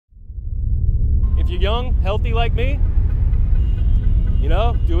you're young, healthy like me,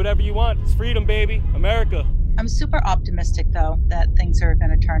 do whatever you want. It's freedom, baby. America. I'm super optimistic, though, that things are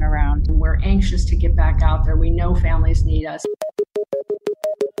going to turn around. We're anxious to get back out there. We know families need us.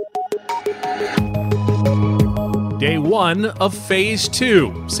 Day one of Phase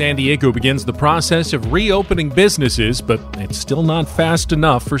 2. San Diego begins the process of reopening businesses, but it's still not fast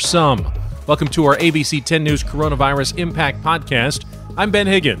enough for some. Welcome to our ABC 10 News Coronavirus Impact Podcast. I'm Ben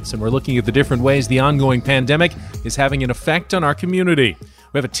Higgins, and we're looking at the different ways the ongoing pandemic is having an effect on our community.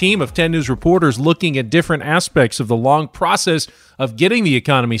 We have a team of 10 News reporters looking at different aspects of the long process of getting the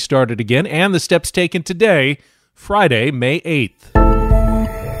economy started again and the steps taken today, Friday, May 8th.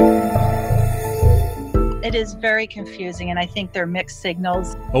 It is very confusing, and I think they're mixed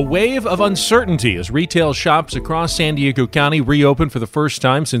signals. A wave of uncertainty as retail shops across San Diego County reopen for the first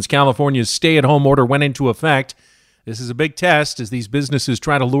time since California's stay-at-home order went into effect. This is a big test as these businesses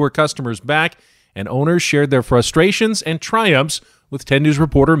try to lure customers back, and owners shared their frustrations and triumphs with 10 News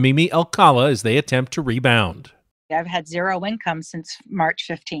reporter Mimi Alcala as they attempt to rebound. I've had zero income since March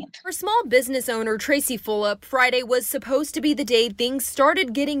 15th. For small business owner Tracy Fulop, Friday was supposed to be the day things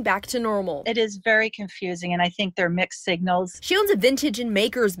started getting back to normal. It is very confusing, and I think they're mixed signals. She owns a vintage and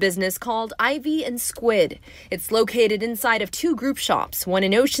makers business called Ivy and Squid. It's located inside of two group shops, one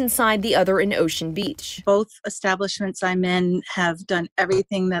in Oceanside, the other in Ocean Beach. Both establishments I'm in have done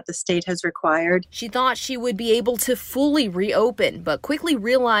everything that the state has required. She thought she would be able to fully reopen, but quickly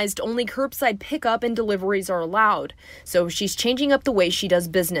realized only curbside pickup and deliveries are allowed. So she's changing up the way she does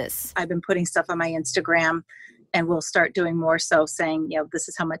business. I've been putting stuff on my Instagram, and we'll start doing more so saying, this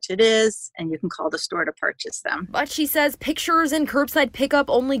is how much it is, and you can call the store to purchase them. But she says pictures and curbside pickup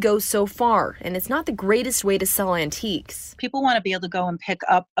only go so far, and it's not the greatest way to sell antiques. People want to be able to go and pick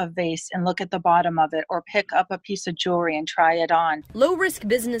up a vase and look at the bottom of it, or pick up a piece of jewelry and try it on. Low-risk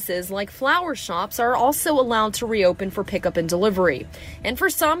businesses like flower shops are also allowed to reopen for pickup and delivery. And for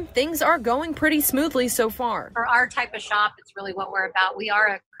some, things are going pretty smoothly so far. For our type of shop, it's really what we're about. We are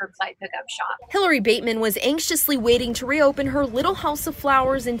a curbside pickup shop. Hillary Bateman was anxiously waiting to reopen her little house of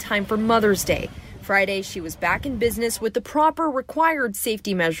flowers in time for Mother's Day. Friday, she was back in business with the proper required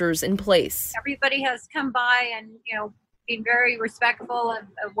safety measures in place. Everybody has come by and, being very respectful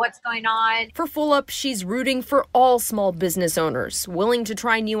of what's going on. For Fulop, she's rooting for all small business owners, willing to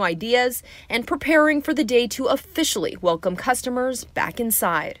try new ideas and preparing for the day to officially welcome customers back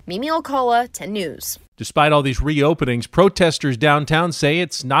inside. Mimi Alcala, 10 News. Despite all these reopenings, protesters downtown say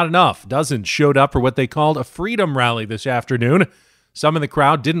it's not enough. Dozens showed up for what they called a freedom rally this afternoon. Some in the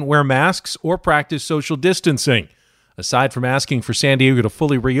crowd didn't wear masks or practice social distancing. Aside from asking for San Diego to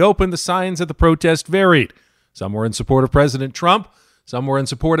fully reopen, the signs at the protest varied. Some were in support of President Trump. Some were in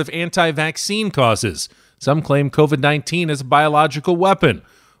support of anti-vaccine causes. Some claim COVID-19 is a biological weapon.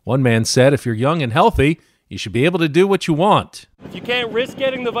 One man said, if you're young and healthy, you should be able to do what you want. If you can't risk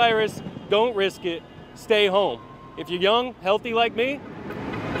getting the virus, don't risk it. Stay home. If you're young, healthy like me,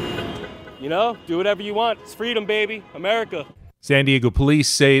 do whatever you want. It's freedom, baby. America. San Diego police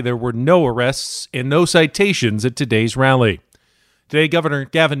say there were no arrests and no citations at today's rally. Today, Governor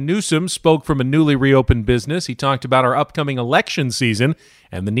Gavin Newsom spoke from a newly reopened business. He talked about our upcoming election season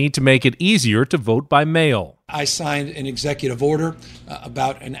and the need to make it easier to vote by mail. I signed an executive order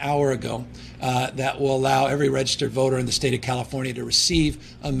about an hour ago that will allow every registered voter in the state of California to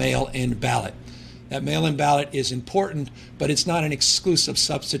receive a mail-in ballot. That mail-in ballot is important, but it's not an exclusive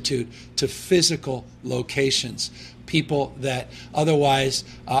substitute to physical locations. People that otherwise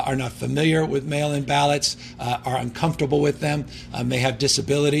are not familiar with mail-in ballots, are uncomfortable with them, may have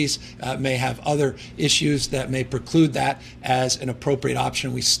disabilities, may have other issues that may preclude that as an appropriate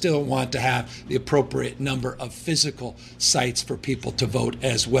option. We still want to have the appropriate number of physical sites for people to vote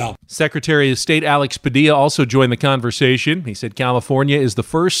as well. Secretary of State Alex Padilla also joined the conversation. He said California is the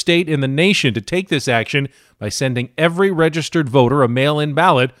first state in the nation to take this action by sending every registered voter a mail-in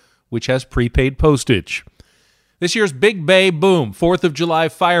ballot, which has prepaid postage. This year's Big Bay Boom 4th of July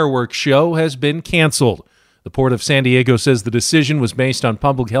fireworks show has been canceled. The Port of San Diego says the decision was based on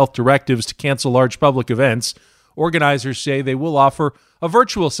public health directives to cancel large public events. Organizers say they will offer a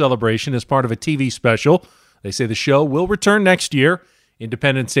virtual celebration as part of a TV special. They say the show will return next year.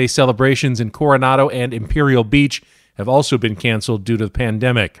 Independence Day celebrations in Coronado and Imperial Beach have also been canceled due to the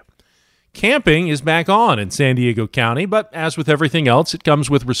pandemic. Camping is back on in San Diego County, but as with everything else, it comes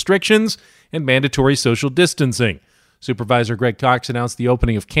with restrictions and mandatory social distancing. Supervisor Greg Cox announced the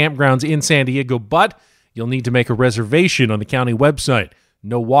opening of campgrounds in San Diego, but you'll need to make a reservation on the county website.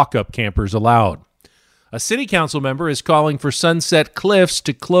 No walk-up campers allowed. A city council member is calling for Sunset Cliffs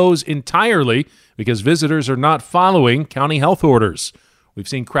to close entirely because visitors are not following county health orders. We've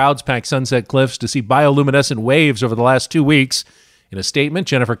seen crowds pack Sunset Cliffs to see bioluminescent waves over the last 2 weeks. In a statement,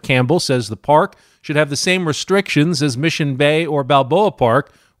 Jennifer Campbell says the park should have the same restrictions as Mission Bay or Balboa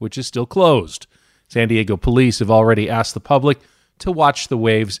Park, which is still closed. San Diego police have already asked the public to watch the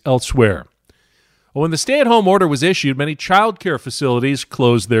waves elsewhere. When the stay-at-home order was issued, many child care facilities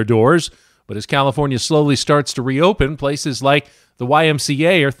closed their doors. But as California slowly starts to reopen, places like the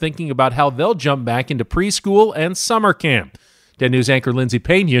YMCA are thinking about how they'll jump back into preschool and summer camp. 10 News anchor Lindsay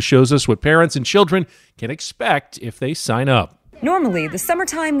Pena shows us what parents and children can expect if they sign up. Normally, the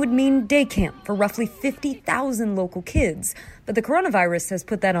summertime would mean day camp for roughly 50,000 local kids, but the coronavirus has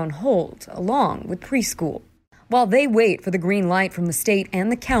put that on hold, along with preschool. While they wait for the green light from the state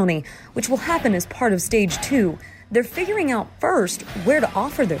and the county, which will happen as part of Stage 2, they're figuring out first where to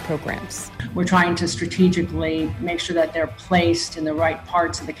offer their programs. We're trying to strategically make sure that they're placed in the right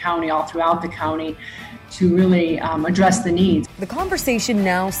parts of the county, all throughout the county, to really address the needs. The conversation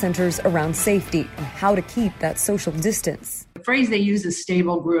now centers around safety and how to keep that social distance. The phrase they use is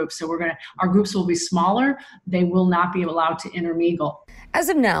stable groups. So our groups will be smaller. They will not be allowed to intermingle. As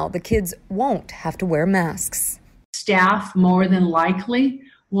of now, the kids won't have to wear masks. Staff more than likely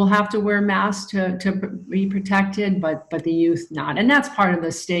will have to wear masks to be protected, but the youth not. And that's part of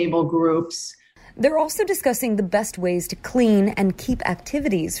the stable groups. They're also discussing the best ways to clean and keep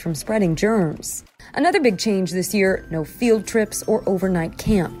activities from spreading germs. Another big change this year, no field trips or overnight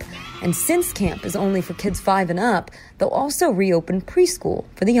camp. And since camp is only for kids 5 and up, they'll also reopen preschool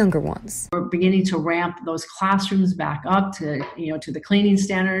for the younger ones. We're beginning to ramp those classrooms back up to the cleaning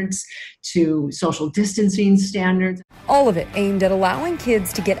standards, to social distancing standards. All of it aimed at allowing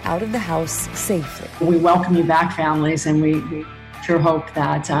kids to get out of the house safely. We welcome you back, families, and we sure hope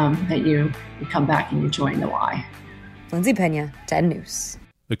that you come back and you join the Y. Lindsay Pena, 10 News.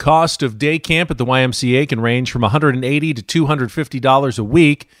 The cost of day camp at the YMCA can range from $180 to $250 a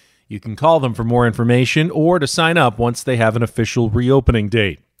week. You can call them for more information or to sign up once they have an official reopening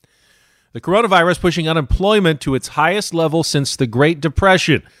date. The coronavirus pushing unemployment to its highest level since the Great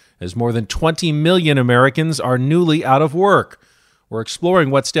Depression, as more than 20 million Americans are newly out of work. We're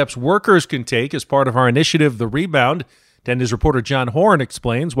exploring what steps workers can take as part of our initiative, The Rebound. 10 News reporter John Horn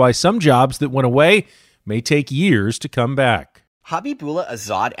explains why some jobs that went away may take years to come back. Habibullah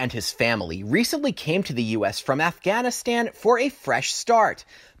Azad and his family recently came to the U.S. from Afghanistan for a fresh start.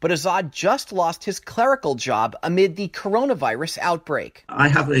 But Azad just lost his clerical job amid the coronavirus outbreak. I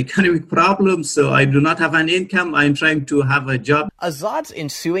have economic problems, so I do not have an income. I'm trying to have a job. Azad's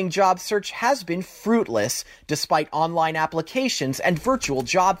ensuing job search has been fruitless, despite online applications and virtual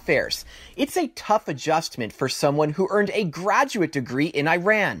job fairs. It's a tough adjustment for someone who earned a graduate degree in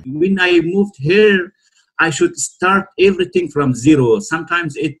Iran. When I moved here, I should start everything from zero.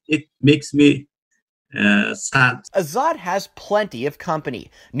 Sometimes it makes me sad. Azad has plenty of company.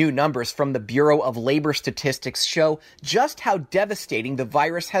 New numbers from the Bureau of Labor Statistics show just how devastating the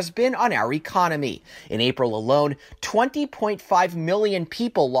virus has been on our economy. In April alone, 20.5 million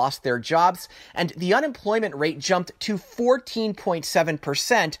people lost their jobs, and the unemployment rate jumped to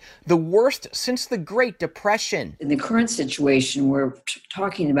 14.7%, the worst since the Great Depression. In the current situation, we're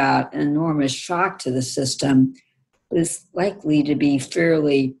talking about an enormous shock to the system. It's likely to be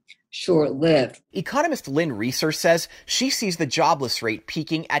fairly short-lived. Economist Lynn Reeser says she sees the jobless rate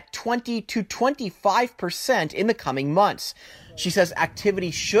peaking at 20 to 25% in the coming months. She says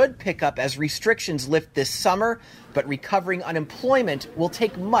activity should pick up as restrictions lift this summer, but recovering unemployment will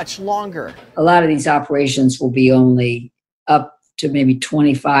take much longer. A lot of these operations will be only up to maybe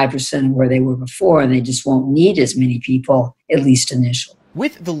 25% of where they were before, and they just won't need as many people, at least initially.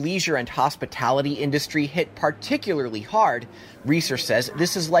 With the leisure and hospitality industry hit particularly hard, Reeser says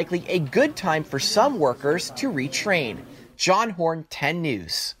this is likely a good time for some workers to retrain. John Horn, 10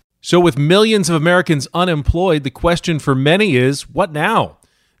 News. So with millions of Americans unemployed, the question for many is, what now?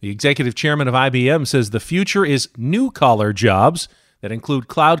 The executive chairman of IBM says the future is new-collar jobs that include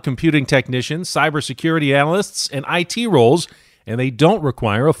cloud computing technicians, cybersecurity analysts, and IT roles, and they don't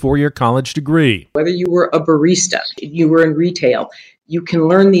require a 4-year college degree. Whether you were a barista, you were in retail, you can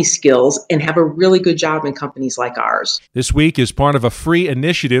learn these skills and have a really good job in companies like ours. This week is part of a free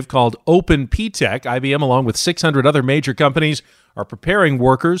initiative called Open P-Tech. IBM, along with 600 other major companies, are preparing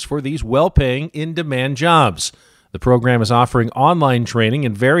workers for these well-paying, in-demand jobs. The program is offering online training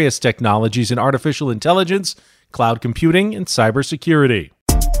in various technologies in artificial intelligence, cloud computing, and cybersecurity.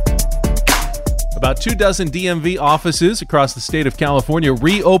 About 24 DMV offices across the state of California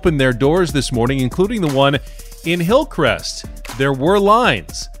reopened their doors this morning, including the one in Hillcrest. There were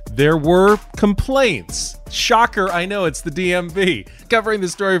lines. there were complaints. Shocker, I know, it's the DMV. Covering the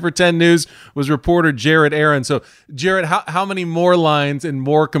story for 10 News was reporter Jared Aaron. So, Jared, how many more lines and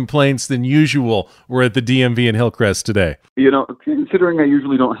more complaints than usual were at the DMV in Hillcrest today? Considering I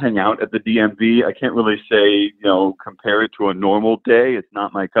usually don't hang out at the DMV, I can't really say, compare it to a normal day. It's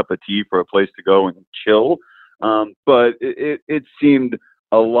not my cup of tea for a place to go and chill. But it seemed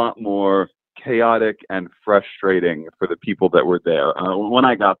a lot more chaotic and frustrating for the people that were there. When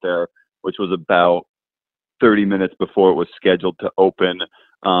I got there, which was about 30 minutes before it was scheduled to open,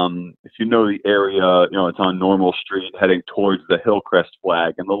 if you know the area, it's on Normal Street heading towards the Hillcrest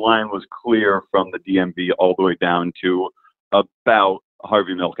flag, and the line was clear from the DMV all the way down to about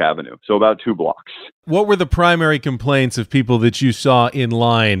Harvey Milk Avenue, so about 2 blocks. What were the primary complaints of people that you saw in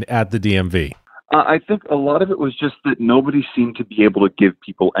line at the DMV? I think a lot of it was just that nobody seemed to be able to give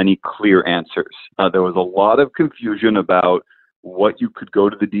people any clear answers. There was a lot of confusion about what you could go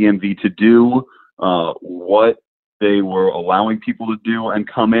to the DMV to do, what they were allowing people to do and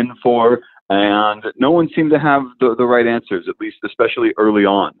come in for, and no one seemed to have the right answers, at least especially early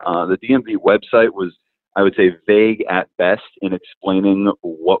on. The DMV website was, I would say, vague at best in explaining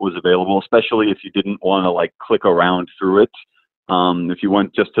what was available, especially if you didn't want to click around through it. If you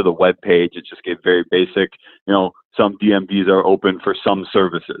went just to the web page, it just gave very basic, some DMVs are open for some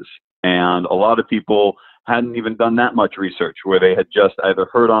services. And a lot of people hadn't even done that much research, where they had just either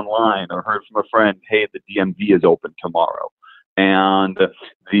heard online or heard from a friend, hey, the DMV is open tomorrow. And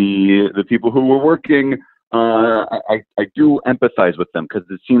the people who were working, I do empathize with them, because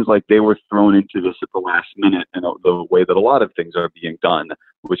it seems like they were thrown into this at the last minute, in the way that a lot of things are being done,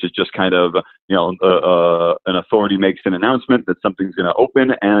 which is just kind of, an authority makes an announcement that something's going to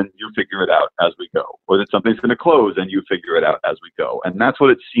open and you figure it out as we go, or that something's going to close and you figure it out as we go. And that's what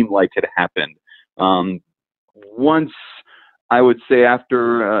it seemed like had happened. Once, I would say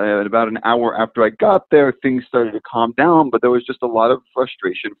after about an hour after I got there, things started to calm down, but there was just a lot of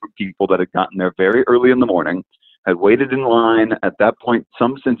frustration from people that had gotten there very early in the morning, had waited in line at that point,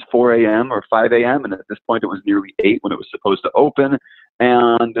 some since 4 a.m. or 5 a.m., and at this point it was nearly 8 when it was supposed to open,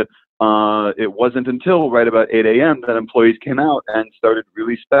 and it wasn't until right about 8 a.m. that employees came out and started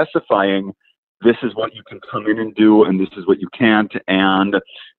really specifying, this is what you can come in and do, and this is what you can't, and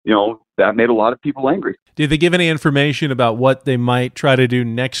that made a lot of people angry. Did they give any information about what they might try to do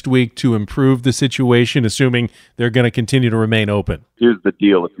next week to improve the situation, assuming they're going to continue to remain open? Here's the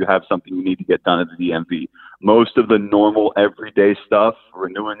deal. If you have something you need to get done at the DMV, most of the normal everyday stuff,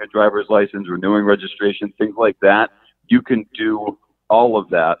 renewing a driver's license, renewing registration, things like that, you can do all of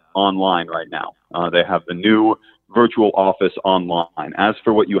that online right now. They have the new virtual office online. As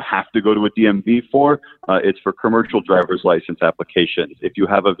for what you have to go to a DMV for, it's for commercial driver's license applications. If you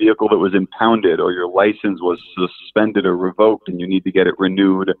have a vehicle that was impounded or your license was suspended or revoked and you need to get it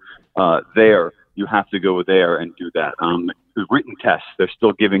renewed you have to go there and do that. Written tests, they're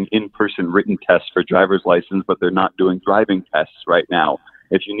still giving in-person written tests for driver's license, but they're not doing driving tests right now.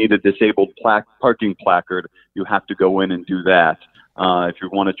 If you need a disabled parking placard, you have to go in and do that. If you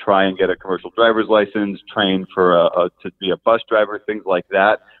want to try and get a commercial driver's license, train for to be a bus driver, things like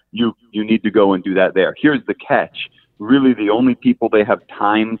that, you need to go and do that there. Here's the catch. Really, the only people they have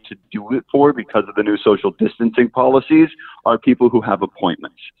time to do it for, because of the new social distancing policies, are people who have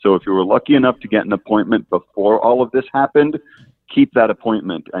appointments. So if you were lucky enough to get an appointment before all of this happened, keep that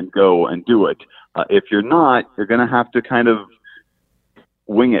appointment and go and do it. If you're not, you're going to have to kind of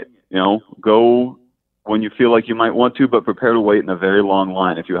wing it, go when you feel like you might want to, but prepare to wait in a very long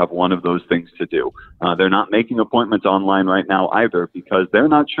line if you have one of those things to do. They're not making appointments online right now either, because they're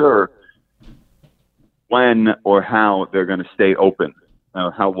not sure when or how they're going to stay open,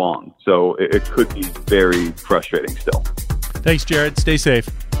 how long. So it could be very frustrating still. Thanks, Jared. Stay safe.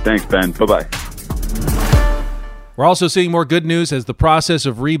 Thanks, Ben. Bye-bye. We're also seeing more good news as the process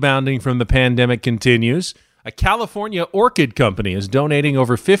of rebounding from the pandemic continues. A California orchid company is donating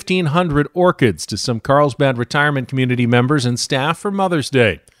over 1,500 orchids to some Carlsbad retirement community members and staff for Mother's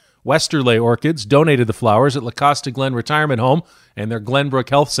Day. Westerley Orchids donated the flowers at La Costa Glen Retirement Home and their Glenbrook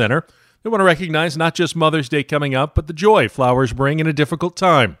Health Center. They want to recognize not just Mother's Day coming up, but the joy flowers bring in a difficult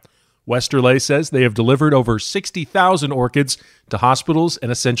time. Westerley says they have delivered over 60,000 orchids to hospitals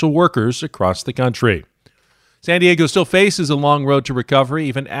and essential workers across the country. San Diego still faces a long road to recovery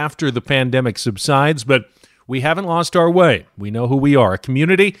even after the pandemic subsides, but we haven't lost our way. We know who we are, a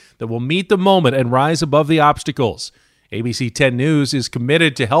community that will meet the moment and rise above the obstacles. ABC 10 News is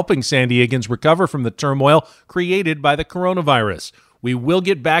committed to helping San Diegans recover from the turmoil created by the coronavirus. We will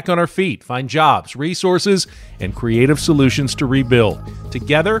get back on our feet, find jobs, resources, and creative solutions to rebuild.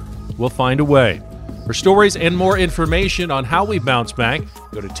 Together, we'll find a way. For stories and more information on how we bounce back,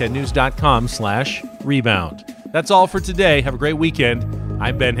 go to 10news.com/rebound. That's all for today. Have a great weekend.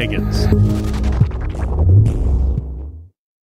 I'm Ben Higgins.